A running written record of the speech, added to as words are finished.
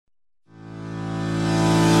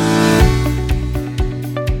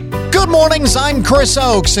mornings, I'm Chris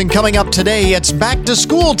Oakes, and coming up today, it's back to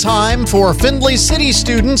school time for Findlay City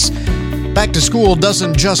students. Back to school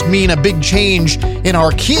doesn't just mean a big change in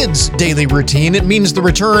our kids' daily routine. It means the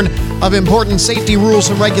return of important safety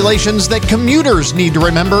rules and regulations that commuters need to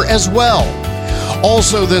remember as well.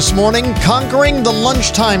 Also this morning, conquering the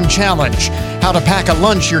lunchtime challenge. How to pack a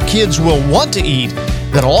lunch your kids will want to eat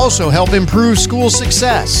that'll also help improve school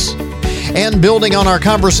success. And building on our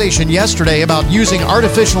conversation yesterday about using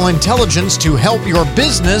artificial intelligence to help your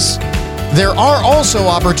business, there are also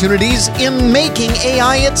opportunities in making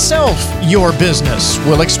AI itself your business.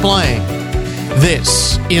 We'll explain.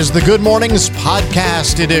 This is the Good Mornings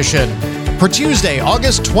Podcast Edition for Tuesday,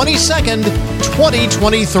 August 22nd,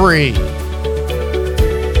 2023.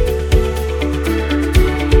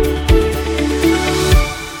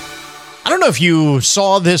 I don't know if you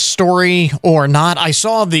saw this story or not. I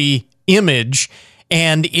saw the image,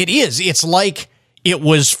 and it's like it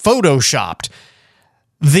was photoshopped.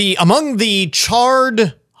 Among the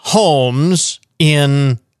charred homes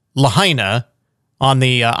in Lahaina on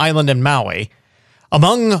the island in Maui,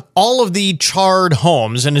 among all of the charred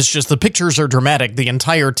homes, and it's just the pictures are dramatic, the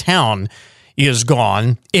entire town is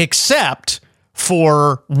gone, except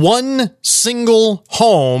for one single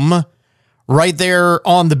home right there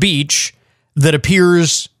on the beach that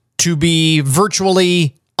appears to be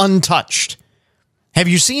virtually untouched. Have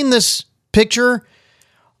you seen this picture?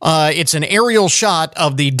 It's an aerial shot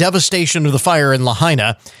of the devastation of the fire in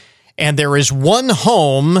Lahaina, and there is one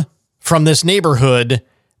home from this neighborhood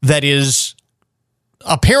that was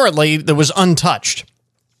untouched.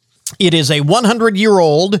 It is a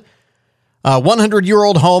 100-year-old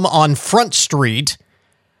home on Front Street.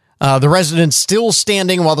 The residents still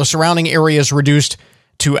standing while the surrounding area is reduced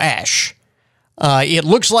to ash. It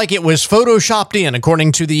looks like it was photoshopped in,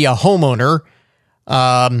 according to the homeowner.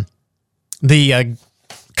 The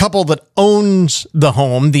couple that owns the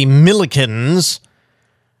home, the Millikens,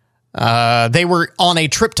 they were on a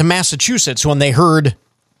trip to Massachusetts when they heard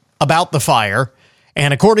about the fire.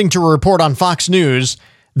 And according to a report on Fox News,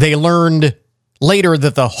 they learned later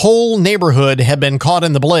that the whole neighborhood had been caught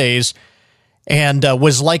in the blaze and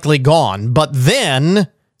was likely gone. But then,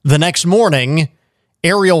 the next morning,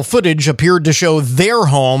 aerial footage appeared to show their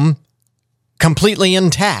home completely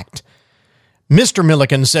intact. Mr.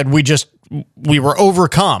 Milliken said, we were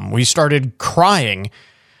overcome. We started crying.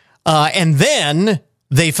 And then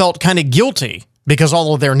they felt kind of guilty because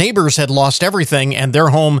all of their neighbors had lost everything and their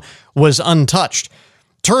home was untouched.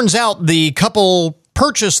 Turns out the couple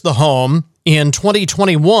purchased the home in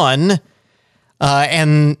 2021,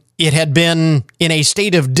 and it had been in a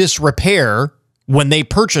state of disrepair when they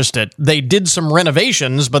purchased it. They did some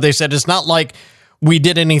renovations, but they said it's not like we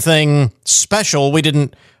did anything special. We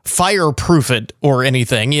didn't fireproof it or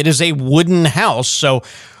anything. It is a wooden house. So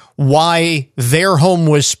why their home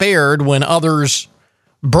was spared when others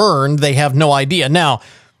burned, they have no idea. Now,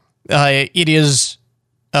 the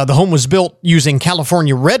home was built using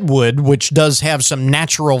California redwood, which does have some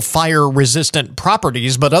natural fire-resistant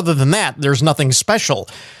properties. But other than that, there's nothing special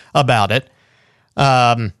about it.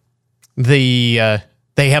 They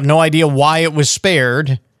have no idea why it was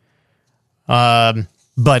spared,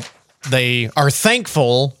 but they are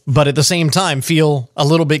thankful, but at the same time feel a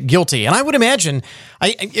little bit guilty. And I would imagine,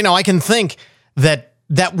 I can think that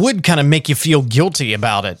would kind of make you feel guilty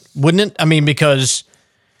about it, wouldn't it? I mean, because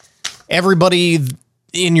everybody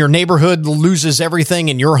in your neighborhood loses everything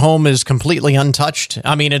and your home is completely untouched.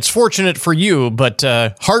 I mean, it's fortunate for you, but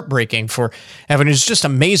heartbreaking for Evan. It's just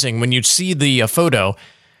amazing when you see the photo.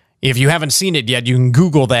 If you haven't seen it yet, you can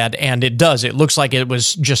Google that, and it does. It looks like it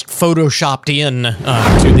was just photoshopped in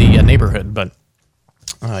to the neighborhood, but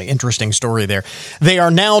interesting story there. They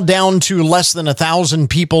are now down to less than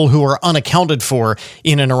 1,000 people who are unaccounted for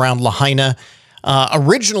in and around Lahaina.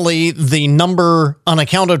 Originally, the number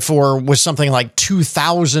unaccounted for was something like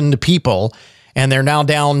 2,000 people, and they're now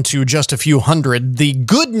down to just a few hundred. The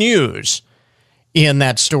good news in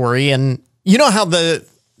that story, and you know how the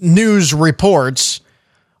news reports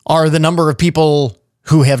are the number of people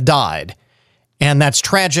who have died. And that's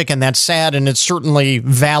tragic and that's sad, and it's certainly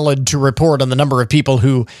valid to report on the number of people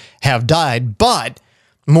who have died. But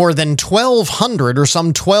more than 1,200 or some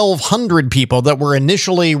 1,200 people that were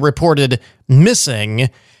initially reported missing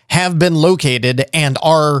have been located and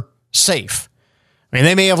are safe. I mean,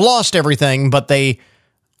 they may have lost everything, but they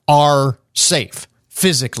are safe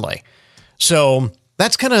physically. So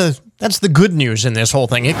that's the good news in this whole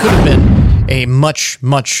thing. It could have been a much,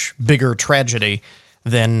 much bigger tragedy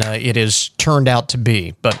than it has turned out to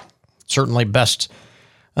be. But certainly best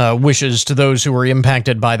wishes to those who were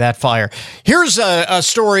impacted by that fire. Here's a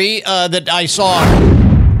story that I saw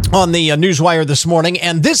on the Newswire this morning,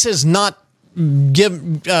 and this has not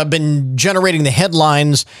been generating the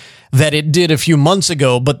headlines that it did a few months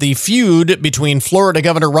ago, but the feud between Florida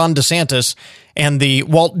Governor Ron DeSantis and the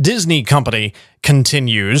Walt Disney Company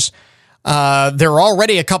continues. There are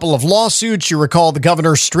already a couple of lawsuits. You recall the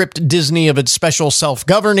governor stripped Disney of its special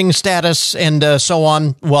self-governing status and so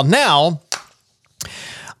on. Well, now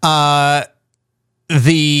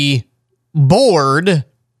the board,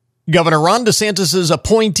 Governor Ron DeSantis'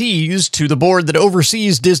 appointees to the board that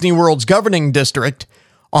oversees Disney World's governing district,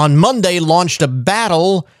 on Monday launched a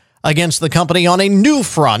battle against the company on a new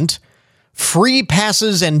front: free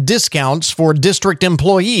passes and discounts for district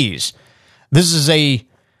employees. This is a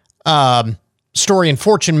story in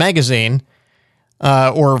Fortune magazine,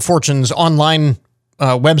 or Fortune's online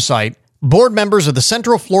website. Board members of the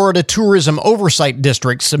Central Florida Tourism Oversight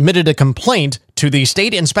District submitted a complaint to the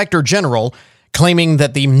state inspector general claiming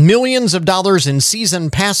that the millions of dollars in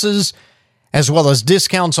season passes, as well as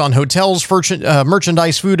discounts on hotels,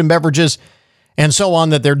 merchandise, food and beverages, and so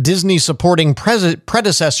on, that their Disney supporting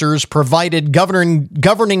predecessors provided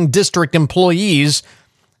governing district employees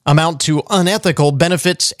amount to unethical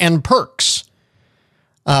benefits and perks.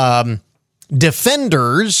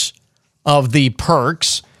 Defenders of the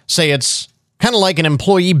perks say it's kind of like an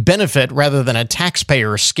employee benefit rather than a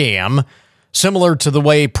taxpayer scam, similar to the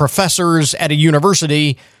way professors at a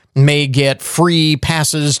university may get free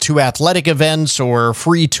passes to athletic events or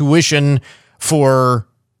free tuition for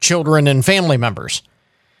children and family members.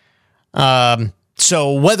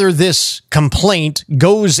 So whether this complaint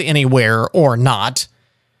goes anywhere or not,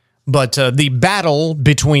 but the battle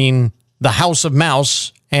between the House of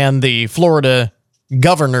Mouse and the Florida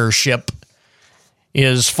governorship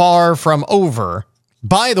is far from over.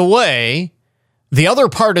 By the way, the other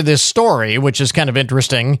part of this story, which is kind of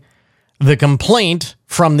interesting, the complaint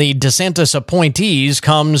from the DeSantis appointees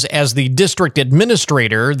comes as the district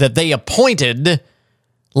administrator that they appointed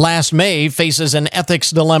last May faces an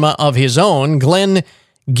ethics dilemma of his own. Glenn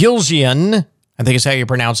Gilzian, I think is how you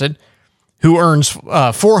pronounce it, who earns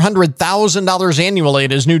 $400,000 annually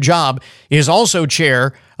at his new job, is also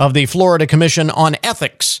chair of the Florida Commission on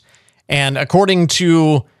Ethics. And according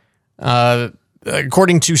to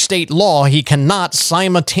state law, he cannot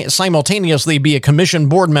simultaneously be a commission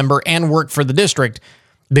board member and work for the district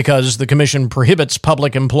because the commission prohibits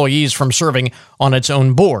public employees from serving on its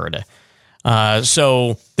own board.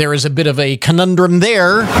 So there is a bit of a conundrum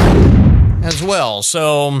there as well.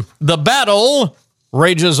 So the battle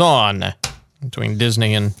rages on between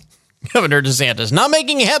Disney and Governor DeSantis. Not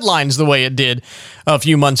making headlines the way it did a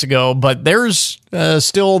few months ago, but there's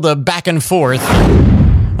still the back and forth,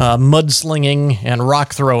 mudslinging and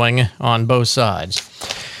rock throwing on both sides.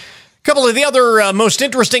 A couple of the other most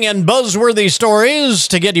interesting and buzzworthy stories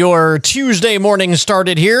to get your Tuesday morning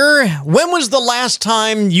started here. When was the last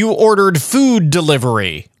time you ordered food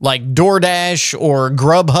delivery, like DoorDash or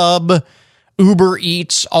Grubhub, Uber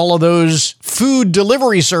Eats? All of those food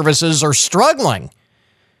delivery services are struggling.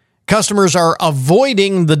 Customers are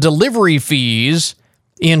avoiding the delivery fees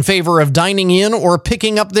in favor of dining in or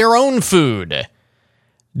picking up their own food.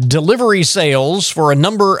 Delivery sales for a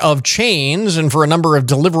number of chains and for a number of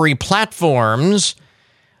delivery platforms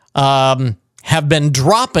have been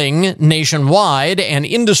dropping nationwide, and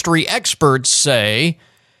industry experts say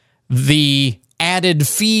the added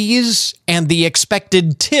fees and the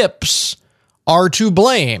expected tips are to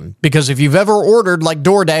blame. Because if you've ever ordered like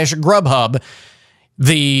DoorDash or Grubhub,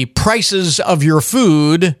 the prices of your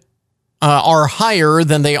food are higher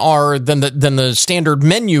than they are than the standard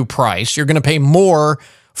menu price. You're going to pay more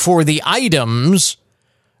for the items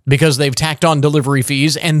because they've tacked on delivery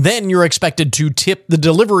fees, and then you're expected to tip the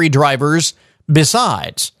delivery drivers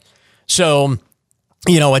besides. So, a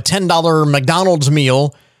 $10 McDonald's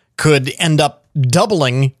meal could end up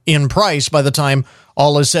doubling in price by the time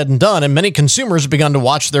all is said and done, and many consumers have begun to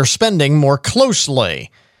watch their spending more closely.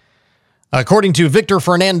 According to Victor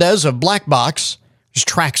Fernandez of Black Box, which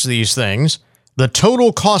tracks these things, the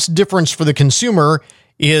total cost difference for the consumer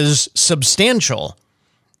is substantial.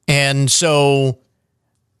 And so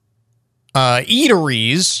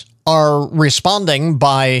eateries are responding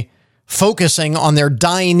by focusing on their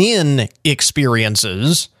dine-in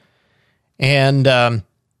experiences and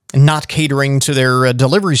not catering to their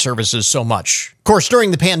delivery services so much. Of course,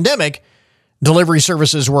 during the pandemic, delivery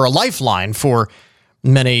services were a lifeline for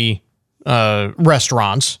many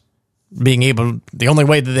restaurants, being able, the only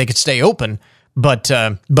way that they could stay open. But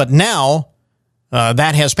now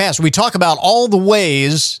that has passed. We talk about all the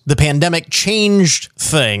ways the pandemic changed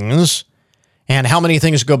things and how many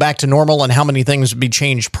things go back to normal and how many things be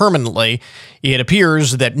changed permanently, it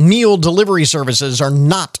appears that meal delivery services are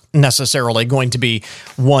not necessarily going to be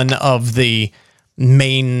one of the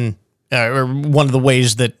main or one of the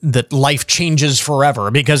ways that life changes forever,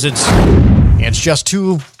 because it's just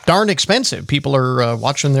too darn expensive. People are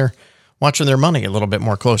watching their money a little bit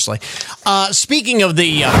more closely. Speaking of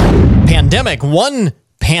the pandemic, one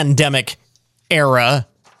pandemic era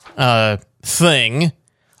thing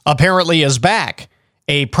apparently is back.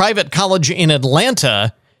 A private college in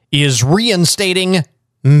Atlanta is reinstating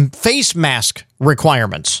face mask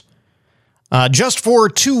requirements just for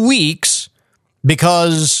 2 weeks,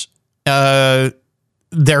 because there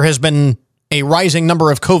has been a rising number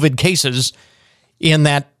of COVID cases in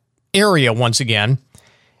that area once again.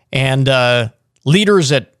 And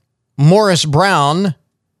leaders at Morris Brown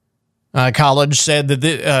College said that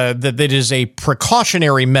that it is a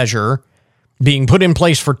precautionary measure being put in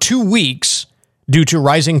place for 2 weeks due to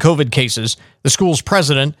rising COVID cases. The school's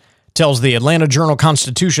president tells the Atlanta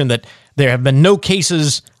Journal-Constitution that there have been no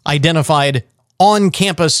cases identified on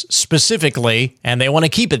campus specifically, and they want to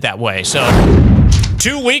keep it that way. So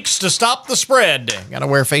 2 weeks to stop the spread. Got to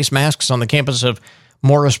wear face masks on the campus of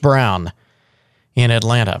Morris Brown in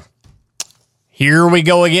Atlanta. Here we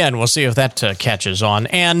go again. We'll see if that catches on.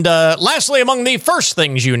 And lastly, among the first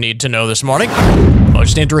things you need to know this morning,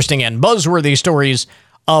 most interesting and buzzworthy stories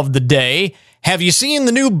of the day. Have you seen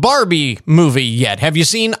the new Barbie movie yet? Have you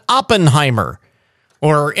seen Oppenheimer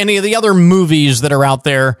or any of the other movies that are out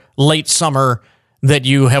there late summer that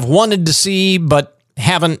you have wanted to see but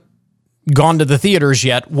haven't gone to the theaters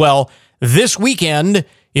yet? Well, this weekend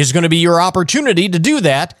is going to be your opportunity to do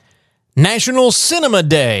that. National Cinema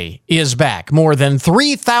Day is back. More than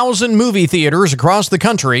 3,000 movie theaters across the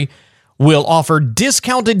country will offer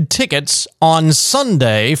discounted tickets on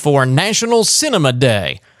Sunday for National Cinema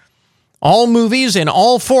Day. All movies in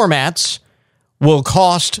all formats will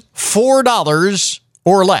cost $4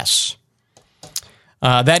 or less.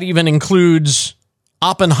 That even includes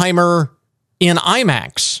Oppenheimer in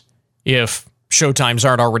IMAX, if showtimes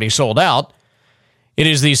aren't already sold out. It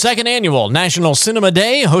is the second annual National Cinema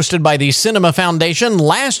Day, hosted by the Cinema Foundation.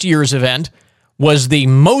 Last year's event was the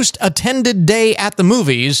most attended day at the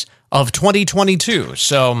movies of 2022.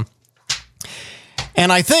 So,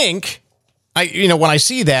 and I think, when I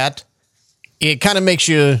see that, it kind of makes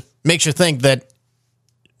you think that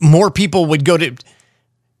more people would go to.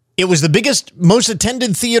 It was the biggest, most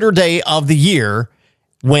attended theater day of the year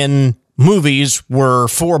when movies were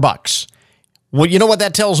 $4. Well, you know what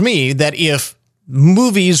that tells me? That if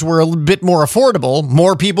movies were a bit more affordable,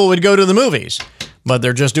 more people would go to the movies. But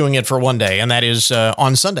they're just doing it for one day, and that is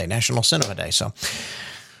on Sunday, National Cinema Day. So,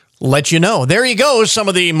 let you know. There you go. Some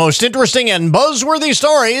of the most interesting and buzzworthy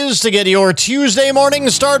stories to get your Tuesday morning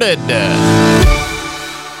started.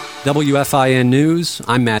 WFIN News,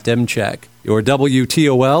 I'm Matt Demchek. Your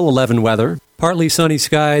WTOL 11 weather. Partly sunny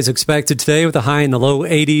skies expected today with a high in the low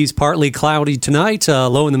 80s. Partly cloudy tonight,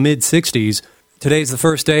 low in the mid-60s. Today's the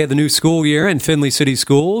first day of the new school year in Findlay City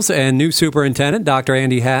Schools, and new superintendent Dr.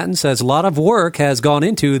 Andy Hatton says a lot of work has gone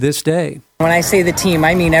into this day. When I say the team,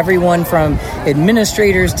 I mean everyone from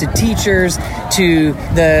administrators to teachers to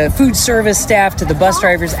the food service staff to the bus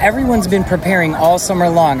drivers. Everyone's been preparing all summer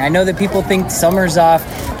long. I know that people think summer's off,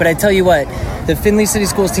 but I tell you what, the Findlay City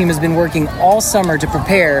Schools team has been working all summer to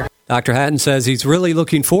prepare. Dr. Hatton says he's really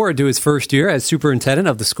looking forward to his first year as superintendent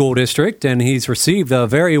of the school district, and he's received a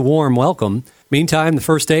very warm welcome. Meantime, the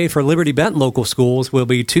first day for Liberty Benton local schools will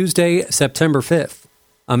be Tuesday, September 5th.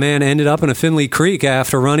 A man ended up in a Findlay Creek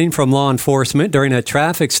after running from law enforcement during a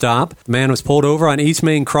traffic stop. The man was pulled over on East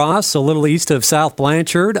Main Cross, a little east of South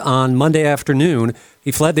Blanchard, on Monday afternoon.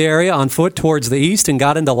 He fled the area on foot towards the east and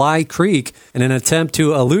got into Lye Creek in an attempt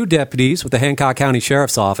to elude deputies with the Hancock County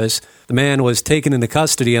Sheriff's Office. The man was taken into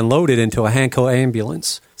custody and loaded into a Hanco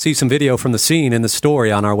ambulance. See some video from the scene in the story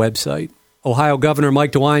on our website. Ohio Governor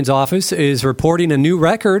Mike DeWine's office is reporting a new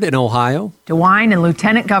record in Ohio. DeWine and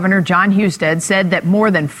Lieutenant Governor John Husted said that more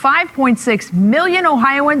than 5.6 million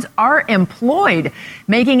Ohioans are employed,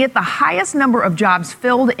 making it the highest number of jobs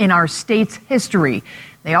filled in our state's history.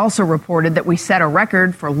 They also reported that we set a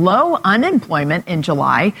record for low unemployment in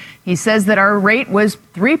July. He says that our rate was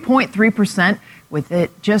 3.3%, with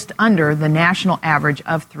it just under the national average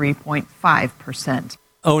of 3.5%.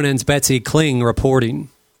 ONN's Betsy Kling reporting.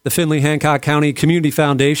 The Findlay-Hancock County Community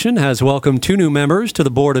Foundation has welcomed 2 new members to the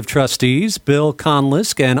Board of Trustees, Bill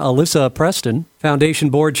Conlisk and Alyssa Preston. Foundation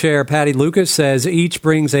Board Chair Patty Lucas says each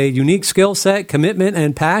brings a unique skill set, commitment,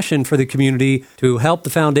 and passion for the community to help the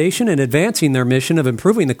foundation in advancing their mission of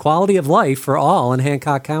improving the quality of life for all in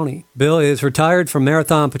Hancock County. Bill is retired from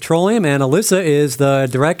Marathon Petroleum, and Alyssa is the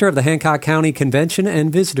director of the Hancock County Convention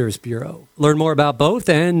and Visitors Bureau. Learn more about both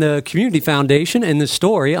and the Community Foundation in the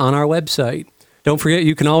story on our website. Don't forget,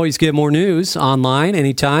 you can always get more news online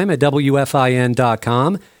anytime at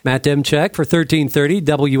WFIN.com. Matt Demchek for 1330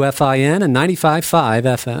 WFIN and 95.5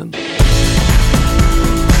 FM.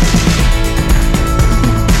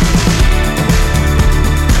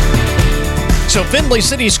 So Findlay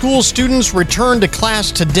City School students return to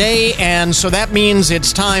class today, and so that means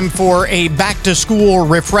it's time for a back-to-school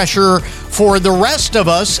refresher for the rest of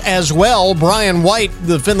us as well. Brian White,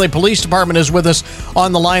 the Findlay Police Department, is with us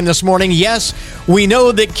on the line this morning. Yes, we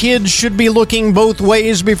know that kids should be looking both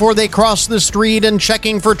ways before they cross the street and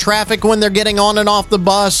checking for traffic when they're getting on and off the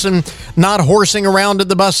bus and not horsing around at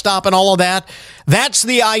the bus stop and all of that. That's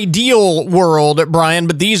the ideal world, Brian,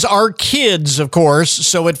 but these are kids, of course,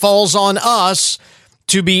 so it falls on us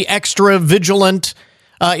to be extra vigilant,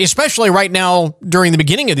 especially right now during the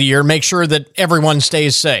beginning of the year, make sure that everyone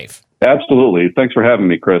stays safe. Absolutely. Thanks for having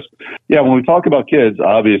me, Chris. Yeah, when we talk about kids,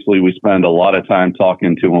 obviously we spend a lot of time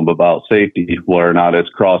talking to them about safety, whether or not it's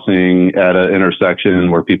crossing at an intersection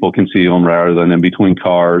where people can see them rather than in between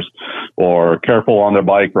cars, or careful on their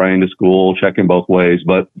bike riding to school, checking both ways.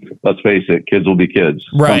 But let's face it, kids will be kids.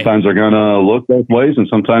 Right. Sometimes they're going to look both ways and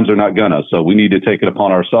sometimes they're not going to. So we need to take it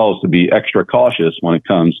upon ourselves to be extra cautious when it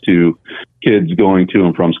comes to kids going to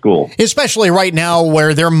and from school. Especially right now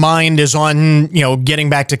where their mind is on, getting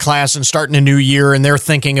back to class and starting a new year, and they're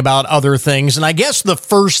thinking about other things. And I guess the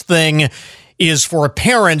first thing is for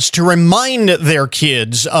parents to remind their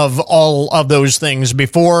kids of all of those things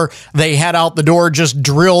before they head out the door. Just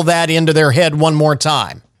drill that into their head one more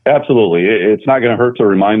time. Absolutely. It's not going to hurt to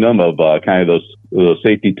remind them of kind of those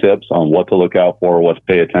safety tips on what to look out for, what to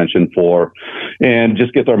pay attention for, and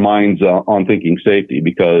just get their minds on thinking safety,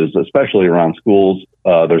 because especially around schools,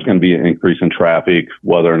 there's going to be an increase in traffic,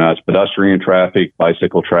 whether or not it's pedestrian traffic,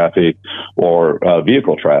 bicycle traffic, or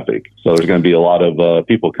vehicle traffic. So there's going to be a lot of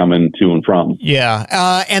people coming to and from.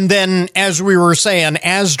 Yeah. And then, as we were saying,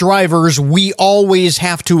 as drivers, we always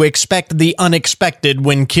have to expect the unexpected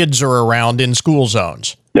when kids are around in school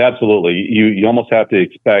zones. Absolutely. You almost have to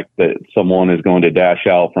expect that someone is going to dash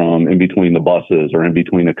out from in between the buses or in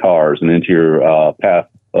between the cars and into your path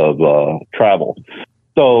of travel.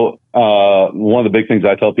 So one of the big things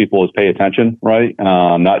I tell people is pay attention, right?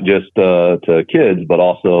 Not just to kids, but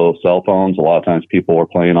also cell phones. A lot of times people are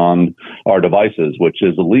playing on our devices, which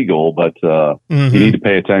is illegal, but you need to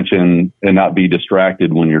pay attention and not be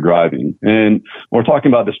distracted when you're driving. And when we're talking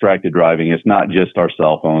about distracted driving, it's not just our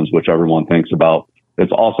cell phones, which everyone thinks about.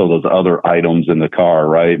 It's also those other items in the car,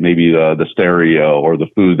 right? Maybe the stereo or the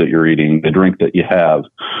food that you're eating, the drink that you have,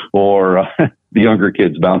 or the younger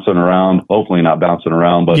kids bouncing around, hopefully not bouncing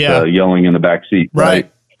around, but yelling in the back seat,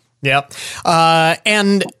 right? Yep.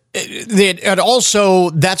 And also,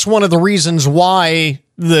 that's one of the reasons why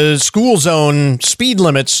the school zone speed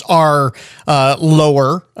limits are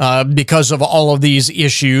lower because of all of these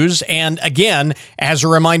issues. And again, as a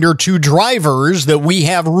reminder to drivers that we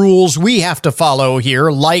have rules we have to follow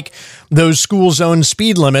here, like those school zone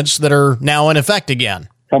speed limits that are now in effect again.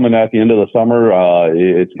 Coming at the end of the summer,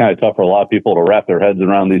 it's kind of tough for a lot of people to wrap their heads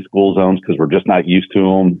around these school zones because we're just not used to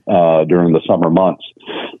them during the summer months.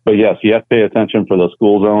 But yes, you have to pay attention for those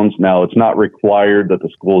school zones. Now, it's not required that the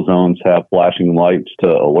school zones have flashing lights to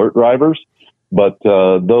alert drivers, but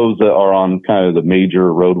those that are on kind of the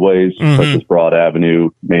major roadways, such as Broad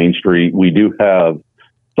Avenue, Main Street, we do have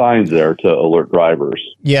signs there to alert drivers.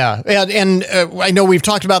 Yeah. And I know we've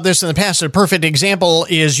talked about this in the past. A perfect example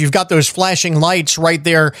is you've got those flashing lights right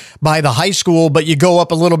there by the high school, but you go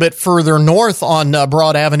up a little bit further north on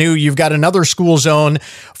Broad Avenue, you've got another school zone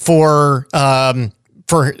for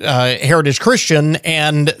Heritage Christian,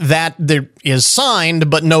 and that there is signed,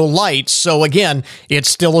 but no lights. So again, it's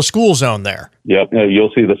still a school zone there. Yep.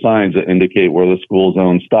 You'll see the signs that indicate where the school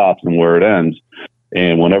zone stops and where it ends.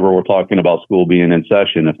 And whenever we're talking about school being in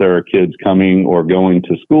session, if there are kids coming or going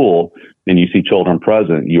to school and you see children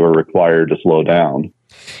present, you are required to slow down.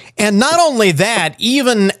 And not only that,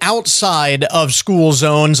 even outside of school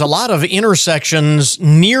zones, a lot of intersections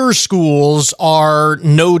near schools are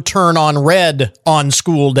no turn on red on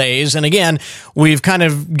school days. And again, we've kind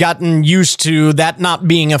of gotten used to that not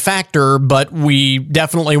being a factor, but we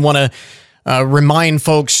definitely want to remind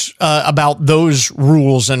folks about those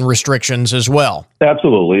rules and restrictions as well.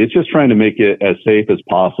 Absolutely. It's just trying to make it as safe as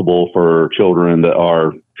possible for children that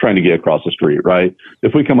are trying to get across the street, right?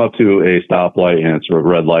 If we come up to a stoplight and it's a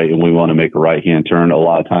red light and we want to make a right-hand turn, a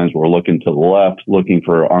lot of times we're looking to the left, looking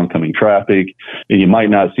for oncoming traffic, and you might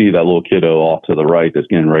not see that little kiddo off to the right that's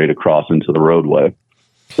getting ready to cross into the roadway.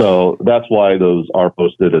 So that's why those are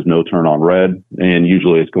posted as no turn on red, and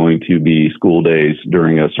usually it's going to be school days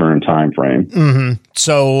during a certain time frame. Mm-hmm.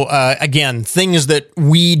 So again, things that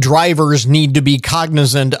we drivers need to be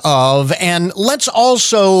cognizant of, and let's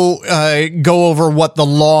also go over what the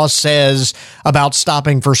law says about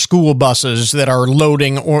stopping for school buses that are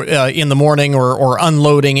loading or in the morning or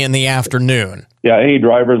unloading in the afternoon. Yeah, any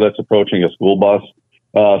driver that's approaching a school bus.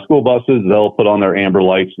 School buses, they'll put on their amber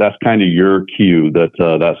lights. That's kind of your cue that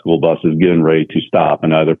that school bus is getting ready to stop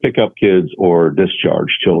and either pick up kids or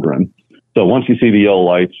discharge children. So once you see the yellow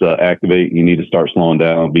lights activate, you need to start slowing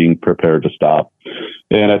down, being prepared to stop.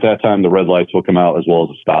 And at that time, the red lights will come out as well as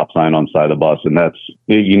a stop sign on the side of the bus. And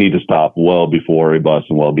you need to stop well before a bus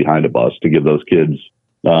and well behind a bus to give those kids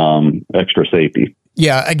extra safety.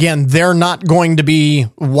 Yeah, again, they're not going to be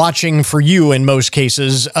watching for you in most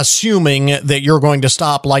cases, assuming that you're going to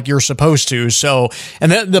stop like you're supposed to. So,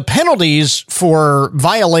 and the penalties for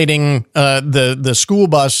violating the school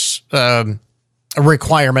bus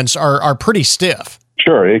requirements are pretty stiff.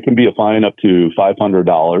 Sure, it can be a fine up to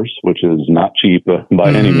 $500, which is not cheap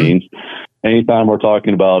by any means. Anytime we're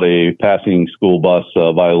talking about a passing school bus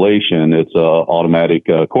violation, it's an automatic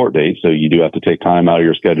court date. So you do have to take time out of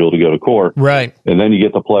your schedule to go to court. Right. And then you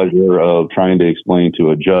get the pleasure of trying to explain to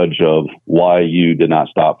a judge of why you did not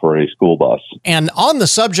stop for a school bus. And on the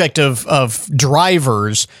subject of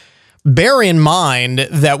drivers, bear in mind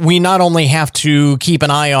that we not only have to keep an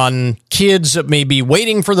eye on kids that may be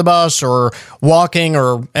waiting for the bus or walking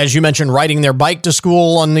or, as you mentioned, riding their bike to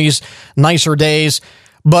school on these nicer days,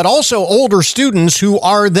 but also older students who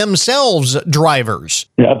are themselves drivers.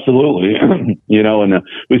 Yeah, absolutely. And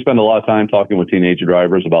we spend a lot of time talking with teenage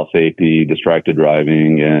drivers about safety, distracted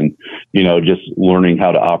driving, and, just learning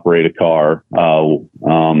how to operate a car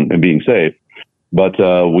and being safe. But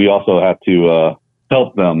we also have to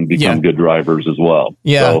help them become good drivers as well.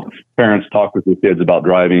 Yeah. So parents talk with their kids about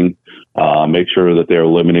driving, make sure that they're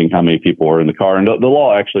limiting how many people are in the car. And the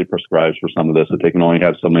law actually prescribes for some of this, that they can only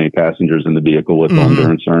have so many passengers in the vehicle with them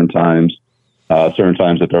during certain times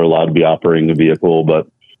that they're allowed to be operating the vehicle. But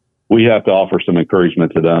we have to offer some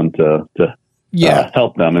encouragement to them to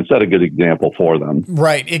help them and set a good example for them.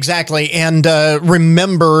 Right, exactly. And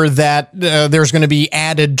remember that there's going to be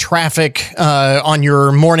added traffic on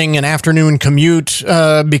your morning and afternoon commute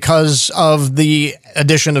because of the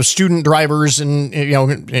addition of student drivers and,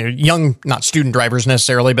 young, not student drivers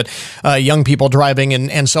necessarily, but young people driving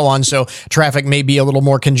and so on. So traffic may be a little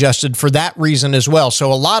more congested for that reason as well.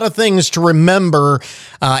 So a lot of things to remember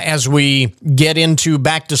as we get into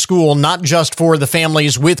back to school, not just for the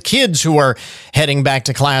families with kids who are heading back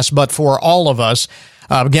to class, but for all of us.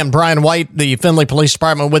 Again, Brian White, the Findlay Police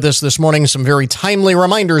Department, with us this morning. Some very timely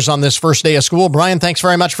reminders on this first day of school. Brian, thanks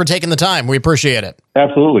very much for taking the time. We appreciate it.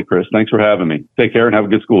 Absolutely, Chris. Thanks for having me. Take care and have a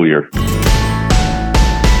good school year.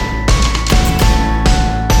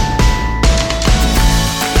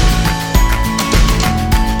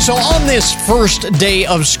 So on this first day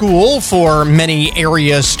of school for many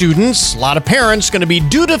area students, a lot of parents going to be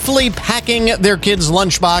dutifully packing their kids'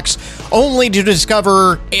 lunchbox only to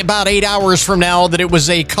discover about 8 hours from now that it was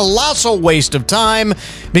a colossal waste of time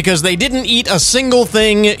because they didn't eat a single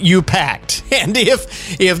thing you packed. And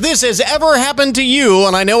if this has ever happened to you,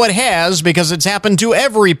 and I know it has because it's happened to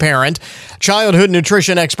every parent, childhood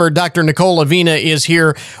nutrition expert Dr. Nicole Avina is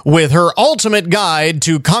here with her ultimate guide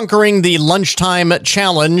to conquering the lunchtime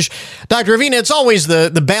challenge. Dr. Avina, it's always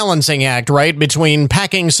the balancing act, right, between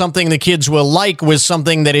packing something the kids will like with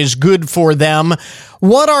something that is good for them.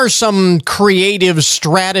 What are some creative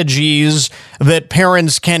strategies that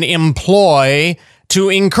parents can employ to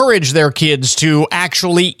encourage their kids to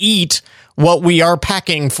actually eat what we are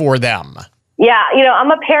packing for them? Yeah,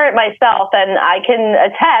 I'm a parent myself, and I can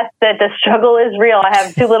attest that the struggle is real. I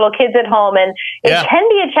have two little kids at home, and it can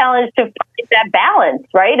be a challenge to find that balance,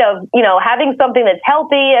 right, of, having something that's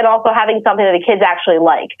healthy and also having something that the kids actually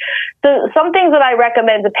like. So some things that I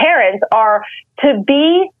recommend to parents are to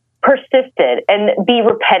be persistent and be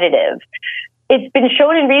repetitive. It's been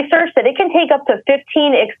shown in research that it can take up to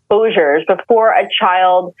 15 exposures before a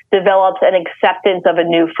child develops an acceptance of a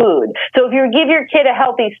new food. So if you give your kid a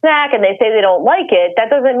healthy snack and they say they don't like it, that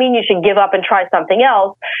doesn't mean you should give up and try something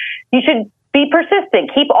else. You should be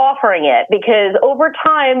persistent, keep offering it, because over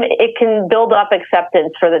time it can build up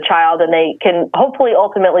acceptance for the child and they can hopefully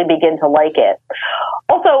ultimately begin to like it.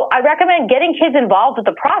 Also, I recommend getting kids involved with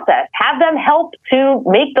the process. Have them help to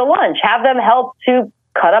make the lunch, have them help to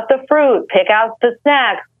cut up the fruit, pick out the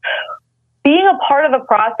snacks. Being a part of the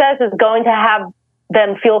process is going to have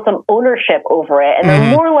them feel some ownership over it, and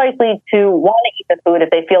they're more likely to want to eat the food if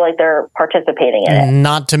they feel like they're participating in it.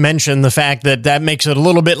 Not to mention the fact that that makes it a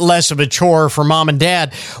little bit less of a chore for mom and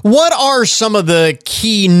dad. What are some of the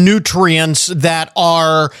key nutrients that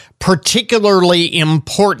are particularly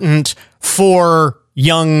important for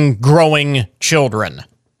young growing children?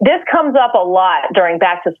 This comes up a lot during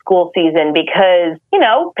back to school season because, you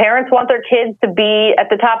know, parents want their kids to be at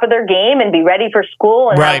the top of their game and be ready for school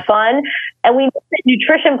and have fun. And we know that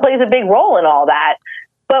nutrition plays a big role in all that.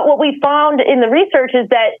 But what we found in the research is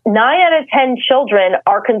that 9 out of 10 children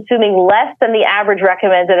are consuming less than the average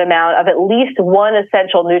recommended amount of at least one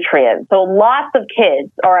essential nutrient. So lots of kids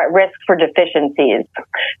are at risk for deficiencies.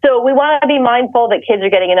 So we want to be mindful that kids are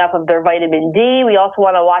getting enough of their vitamin D. We also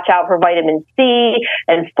want to watch out for vitamin C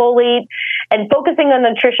and folate. And focusing on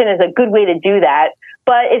nutrition is a good way to do that.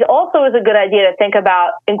 But it also is a good idea to think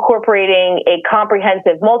about incorporating a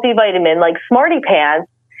comprehensive multivitamin like Smarty Pants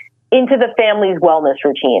into the family's wellness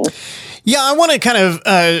routine. Yeah, I want to kind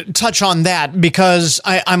of touch on that because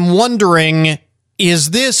I'm wondering,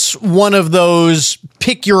 is this one of those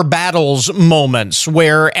pick your battles moments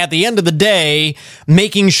where at the end of the day,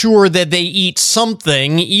 making sure that they eat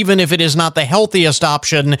something, even if it is not the healthiest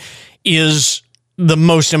option, is the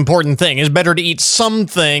most important thing? Is better to eat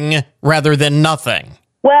something rather than nothing?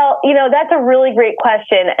 Well, you know, that's a really great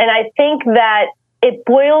question. And I think that it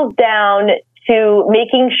boils down to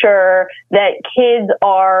making sure that kids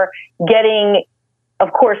are getting,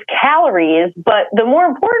 of course, calories, but the more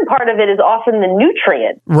important part of it is often the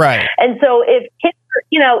nutrients. Right. And so if kids are,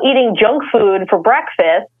 you know, eating junk food for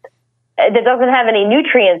breakfast that doesn't have any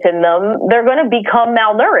nutrients in them, they're going to become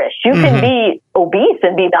malnourished. You can be obese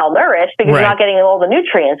and be malnourished because you're not getting all the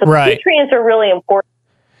nutrients. So the nutrients are really important.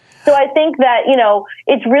 So I think that, you know,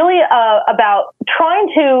 it's really about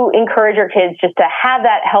trying to encourage your kids just to have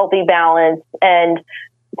that healthy balance and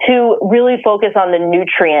to really focus on the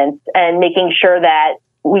nutrients and making sure that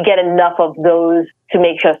we get enough of those to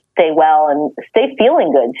make us stay well and stay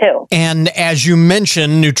feeling good, too. And as you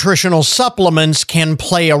mentioned, nutritional supplements can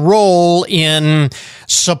play a role in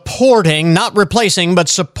supporting, not replacing, but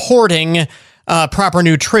supporting proper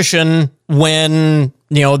nutrition when,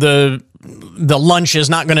 you know, the lunch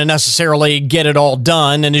is not going to necessarily get it all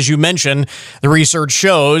done. And as you mentioned, the research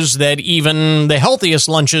shows that even the healthiest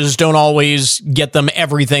lunches don't always get them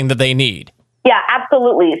everything that they need. Yeah,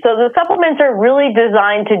 absolutely. So the supplements are really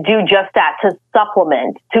designed to do just that, to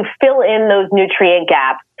supplement, to fill in those nutrient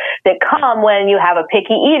gaps that come when you have a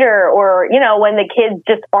picky eater or, you know, when the kids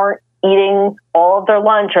just aren't eating all of their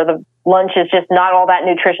lunch or the lunch is just not all that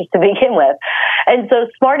nutritious to begin with. And so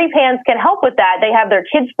Smarty Pants can help with that. They have their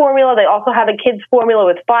kids formula. They also have a kids formula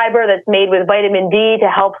with fiber that's made with vitamin D to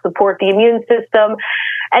help support the immune system.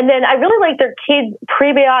 And then I really like their kids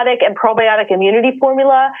prebiotic and probiotic immunity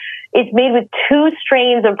formula. It's made with 2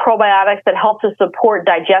 strains of probiotics that help to support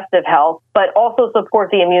digestive health, but also support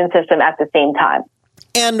the immune system at the same time.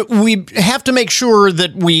 And we have to make sure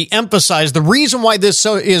that we emphasize the reason why this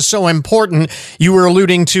is so important. You were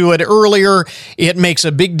alluding to it earlier. It makes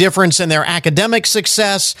a big difference in their academic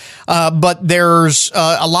success, but there's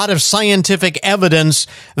a lot of scientific evidence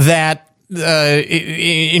that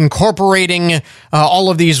incorporating all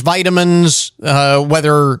of these vitamins,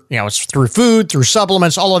 whether it's through food, through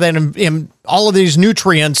supplements, all of that, all of these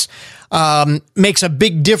nutrients, makes a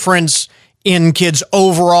big difference in kids'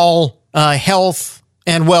 overall health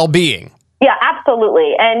and well-being. Yeah,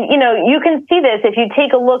 absolutely. And, you know, you can see this if you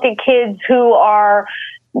take a look at kids who are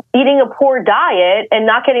eating a poor diet and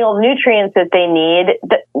not getting all the nutrients that they need.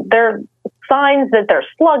 They're signs that they're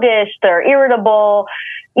sluggish, they're irritable.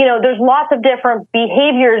 You know, there's lots of different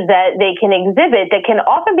behaviors that they can exhibit that can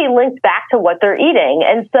often be linked back to what they're eating.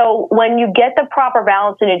 And so when you get the proper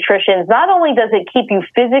balance of nutrition, not only does it keep you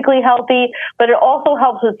physically healthy, but it also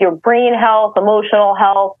helps with your brain health, emotional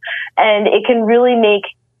health, and it can really make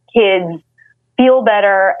kids feel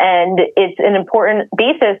better. And it's an important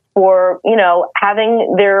basis for,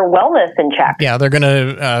 having their wellness in check. Yeah, they're going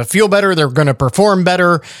to feel better. They're going to perform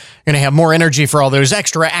better. Going to have more energy for all those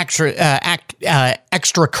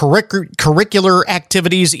extracurricular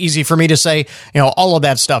activities. Easy for me to say, all of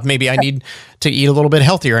that stuff. Maybe I need to eat a little bit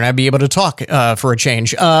healthier and I'd be able to talk for a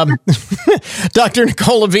change. Dr.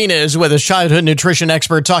 Nicole Avena is with us, childhood nutrition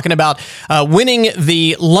expert, talking about winning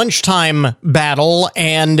the lunchtime battle.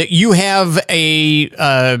 And you have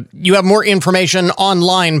more information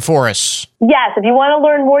online for us. Yes, if you want to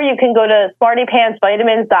learn more, you can go to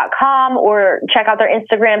smartypantsvitamins.com or check out their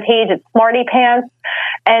Instagram page. It's Smarty Pants.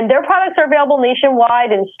 And their products are available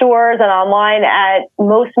nationwide in stores and online at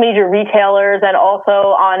most major retailers and also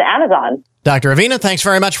on Amazon. Dr. Avena, thanks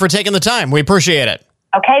very much for taking the time. We appreciate it.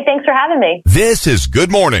 Okay, thanks for having me. This is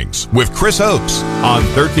Good Mornings with Chris Oakes on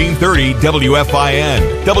 1330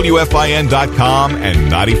 WFIN, WFIN.com,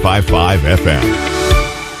 and 95.5 FM.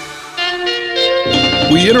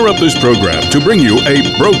 We interrupt this program to bring you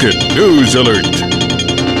a broken news alert.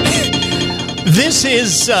 This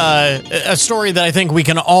is a story that I think we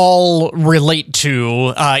can all relate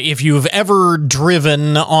to if you've ever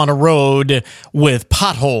driven on a road with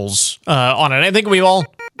potholes on it. I think we've all,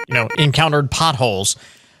 encountered potholes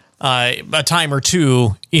a time or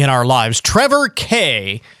two in our lives. Trevor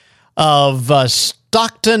Kay of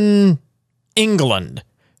Stockton, England,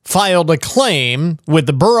 filed a claim with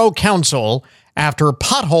the Borough Council after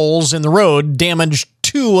potholes in the road damaged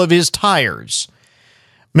 2 of his tires.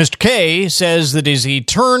 Mr. Kay says that as he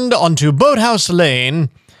turned onto Boathouse Lane,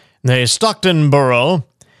 the Stockton Borough,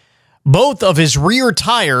 both of his rear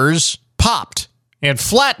tires popped. It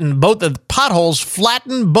flattened, both of the potholes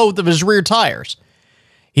flattened both of his rear tires.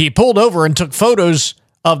 He pulled over and took photos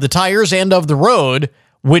of the tires and of the road,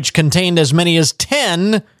 which contained as many as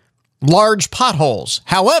 10 large potholes.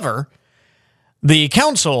 However, the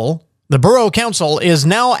Borough Council is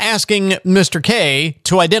now asking Mr. Kay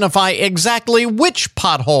to identify exactly which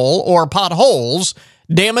pothole or potholes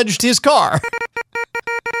damaged his car.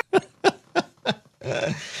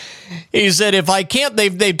 He said, if I can't,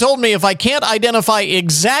 they've told me if I can't identify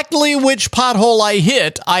exactly which pothole I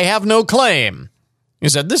hit, I have no claim. He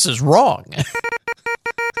said, this is wrong.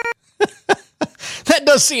 That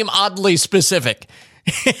does seem oddly specific.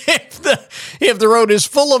 If the road is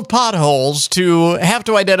full of potholes, to have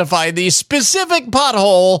to identify the specific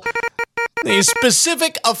pothole, the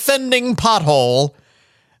specific offending pothole,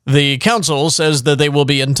 the council says that they will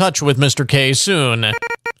be in touch with Mr. K soon.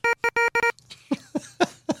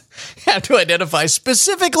 Have to identify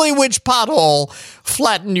specifically which pothole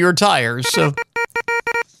flattened your tires. So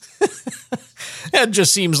that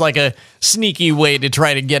just seems like a sneaky way to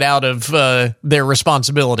try to get out of their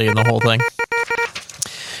responsibility in the whole thing.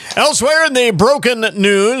 Elsewhere in the broken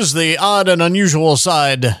news, the odd and unusual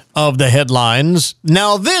side of the headlines.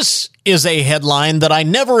 Now, this is a headline that I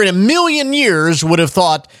never in a million years would have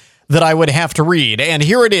thought that I would have to read. And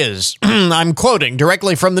here it is. I'm quoting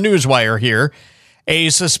directly from the Newswire here. A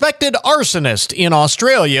suspected arsonist in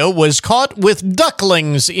Australia was caught with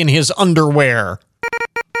ducklings in his underwear.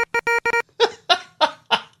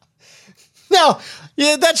 Now,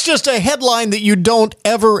 yeah, that's just a headline that you don't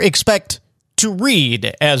ever expect to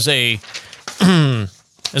read as a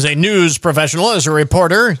news professional, as a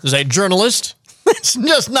reporter, as a journalist. It's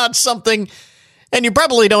just not something, and you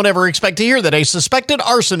probably don't ever expect to hear that a suspected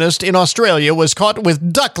arsonist in Australia was caught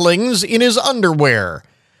with ducklings in his underwear.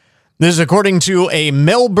 This is according to a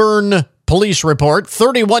Melbourne police report.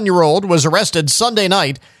 31-year-old was arrested Sunday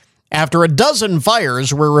night after a dozen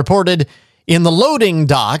fires were reported in the loading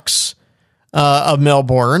docks of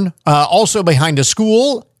Melbourne, also behind a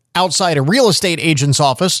school, outside a real estate agent's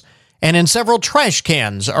office, and in several trash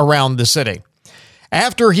cans around the city.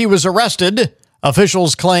 After he was arrested,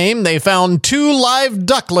 officials claim they found 2 live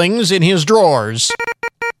ducklings in his drawers.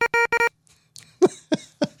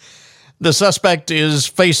 The suspect is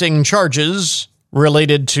facing charges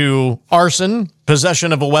related to arson,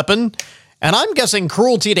 possession of a weapon, and I'm guessing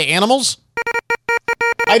cruelty to animals.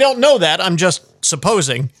 I don't know that, I'm just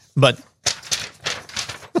supposing, but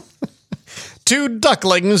 2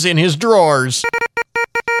 ducklings in his drawers.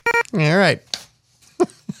 All right.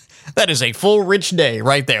 That is a full rich day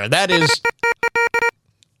right there. That is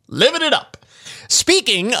living it up.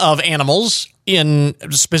 Speaking of animals, in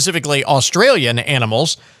specifically Australian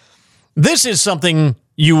animals, this is something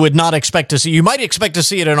you would not expect to see. You might expect to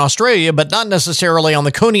see it in Australia, but not necessarily on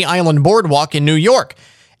the Coney Island boardwalk in New York.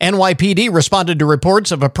 NYPD responded to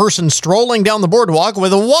reports of a person strolling down the boardwalk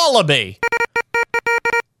with a wallaby.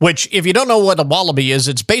 Which, if you don't know what a wallaby is,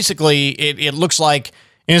 it's basically, it looks like,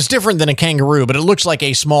 and it's different than a kangaroo, but it looks like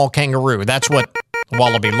a small kangaroo. That's what a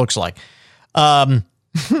wallaby looks like.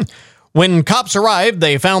 When cops arrived,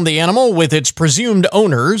 they found the animal with its presumed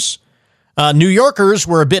owners. New Yorkers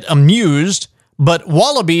were a bit amused, but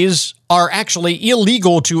wallabies are actually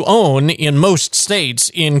illegal to own in most states,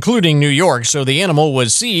 including New York. So the animal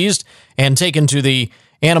was seized and taken to the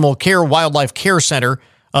Animal Care Wildlife Care Center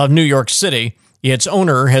of New York City. Its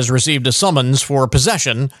owner has received a summons for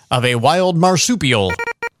possession of a wild marsupial,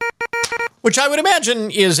 which I would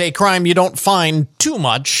imagine is a crime you don't find too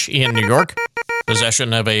much in New York.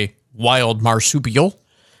 Possession of a wild marsupial.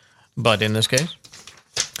 But in this case,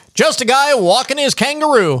 just a guy walking his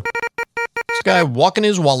kangaroo. This guy walking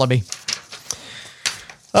his wallaby.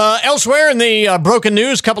 Elsewhere in the broken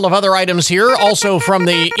news, couple of other items here. Also from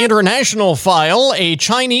the international file, a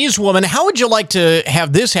Chinese woman. How would you like to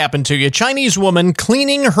have this happen to you? A Chinese woman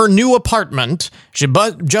cleaning her new apartment. She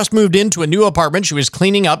just moved into a new apartment. She was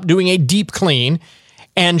cleaning up, doing a deep clean,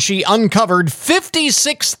 and she uncovered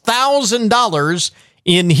 $56,000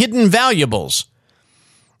 in hidden valuables.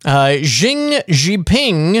 Xing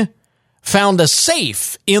Jinping found a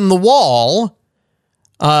safe in the wall,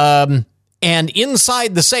 and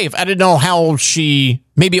inside the safe, I didn't know how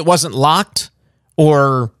maybe it wasn't locked,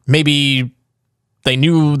 or maybe they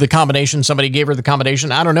knew the combination, somebody gave her the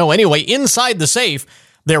combination, I don't know. Anyway, inside the safe,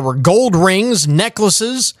 there were gold rings,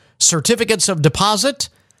 necklaces, certificates of deposit.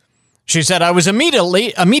 She said, I was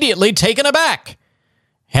immediately taken aback.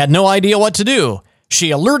 Had no idea what to do. She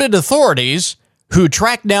alerted authorities, who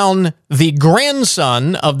tracked down the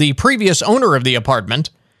grandson of the previous owner of the apartment,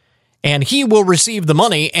 and he will receive the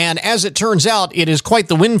money. And as it turns out, it is quite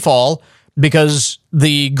the windfall, because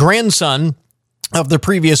the grandson of the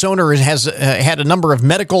previous owner has had a number of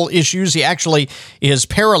medical issues. He actually is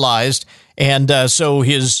paralyzed, and so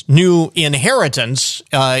his new inheritance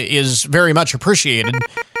is very much appreciated.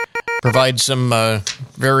 Provides some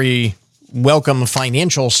very welcome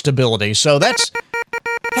financial stability. So that's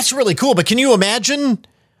really cool. But can you imagine?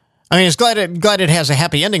 I mean, it's glad it has a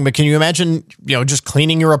happy ending, but can you imagine, just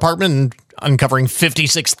cleaning your apartment and uncovering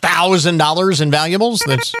 $56,000 in valuables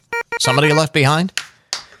that somebody left behind?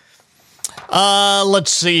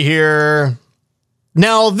 Let's see here.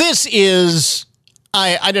 Now, this is,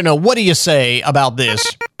 I don't know, what do you say about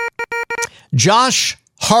this? Josh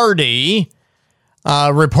Hardy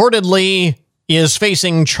reportedly is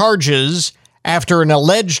facing charges after an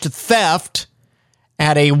alleged theft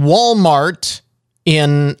at a Walmart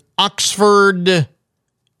in Oxford.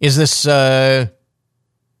 Is this, I'm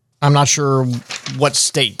not sure what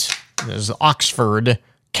state. This is Oxford,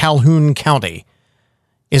 Calhoun County.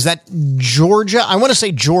 Is that Georgia? I want to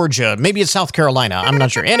say Georgia. Maybe it's South Carolina. I'm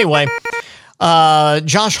not sure. Anyway,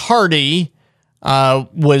 Josh Hardy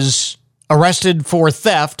was arrested for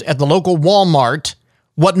theft at the local Walmart.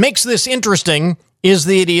 What makes this interesting is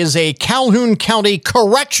that he is a Calhoun County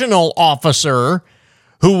correctional officer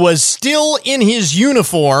who was still in his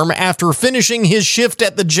uniform after finishing his shift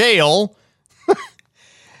at the jail.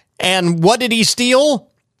 And what did he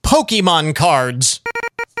steal? Pokemon cards.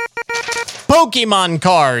 Pokemon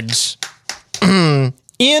cards.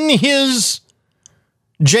 In his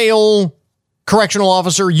jail correctional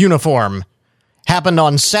officer uniform. Happened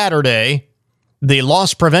on Saturday. The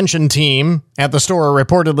loss prevention team at the store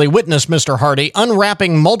reportedly witnessed Mr. Hardy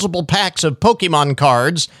unwrapping multiple packs of Pokemon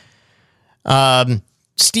cards,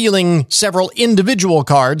 stealing several individual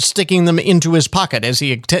cards, sticking them into his pocket. As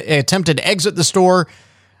he attempted to exit the store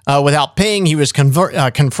without paying, he was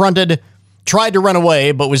confronted, tried to run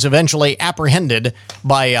away, but was eventually apprehended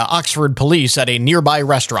by Oxford police at a nearby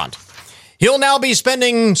restaurant. He'll now be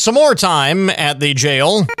spending some more time at the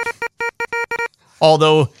jail,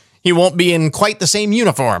 although he won't be in quite the same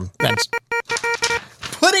uniform. That's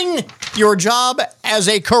putting your job as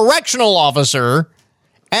a correctional officer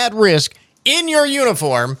at risk in your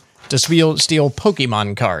uniform to steal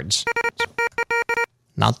Pokemon cards.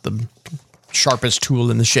 Not the sharpest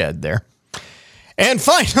tool in the shed there. And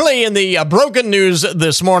finally, in the broken news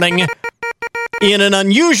this morning, in an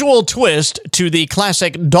unusual twist to the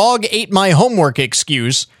classic dog ate my homework